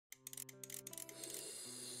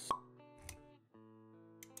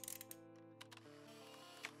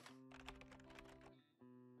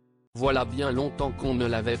Voilà bien longtemps qu'on ne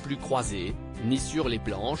l'avait plus croisé, ni sur les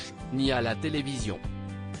planches, ni à la télévision.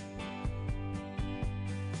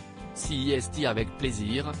 Si est avec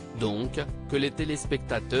plaisir, donc, que les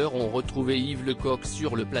téléspectateurs ont retrouvé Yves Lecoq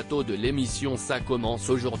sur le plateau de l'émission Ça commence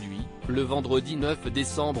aujourd'hui, le vendredi 9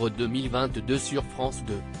 décembre 2022 sur France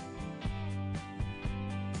 2.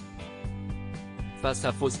 Face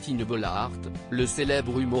à Faustine Bollaert, le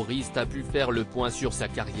célèbre humoriste a pu faire le point sur sa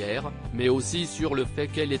carrière, mais aussi sur le fait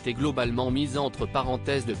qu'elle était globalement mise entre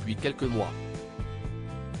parenthèses depuis quelques mois.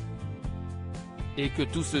 Et que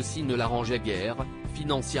tout ceci ne l'arrangeait guère,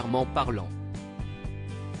 financièrement parlant.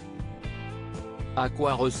 À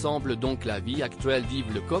quoi ressemble donc la vie actuelle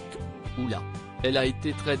d'Yves Lecoq? Oula. Elle a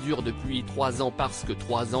été très dure depuis 3 ans parce que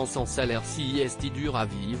 3 ans sans salaire si est dur à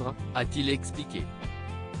vivre, a-t-il expliqué.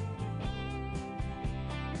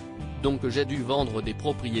 Donc j'ai dû vendre des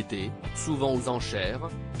propriétés, souvent aux enchères,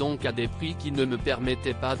 donc à des prix qui ne me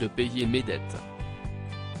permettaient pas de payer mes dettes.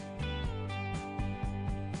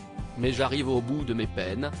 Mais j'arrive au bout de mes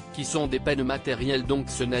peines, qui sont des peines matérielles donc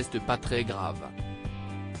ce n'est pas très grave.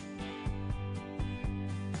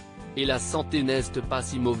 Et la santé n'est pas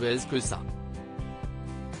si mauvaise que ça.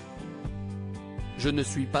 Je ne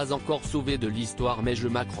suis pas encore sauvé de l'histoire mais je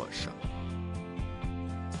m'accroche.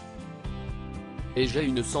 Et j'ai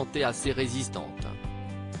une santé assez résistante.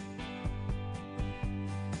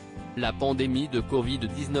 La pandémie de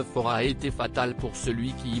Covid-19 aura été fatale pour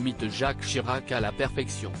celui qui imite Jacques Chirac à la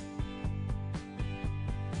perfection.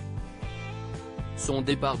 Son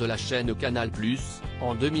départ de la chaîne Canal+,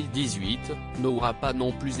 en 2018, n'aura pas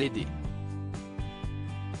non plus aidé.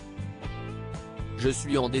 Je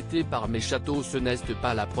suis endetté par mes châteaux. Ce n'est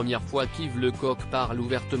pas la première fois qu'Yves Lecoq parle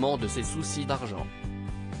ouvertement de ses soucis d'argent.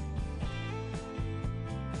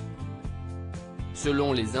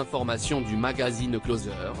 Selon les informations du magazine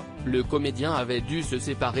Closer, le comédien avait dû se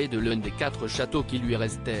séparer de l'un des 4 châteaux qui lui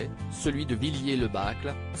restaient, celui de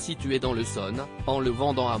Villiers-le-Bacle, situé dans l'Essonne, en le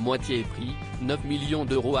vendant à moitié prix, 9 millions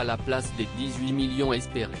d'euros à la place des 18 millions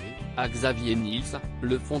espérés, à Xavier Niels,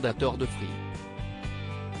 le fondateur de Free.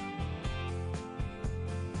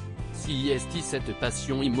 Si est cette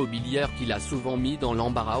passion immobilière qui l'a souvent mis dans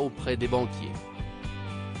l'embarras auprès des banquiers.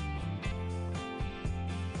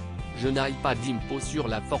 Je n'aille pas d'impôt sur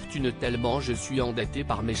la fortune tellement je suis endetté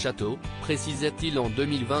par mes châteaux, précisait-il en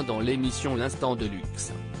 2020 dans l'émission L'Instant de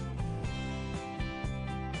Luxe.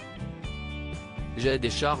 J'ai des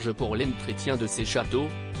charges pour l'entretien de ces châteaux,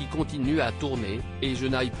 qui continuent à tourner, et je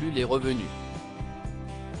n'aille plus les revenus.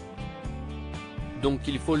 Donc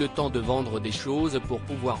il faut le temps de vendre des choses pour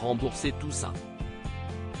pouvoir rembourser tout ça.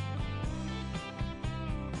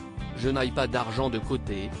 Je n'aille pas d'argent de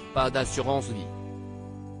côté, pas d'assurance vie.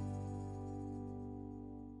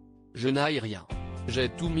 Je n'aille rien. J'ai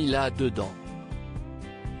tout mis là-dedans.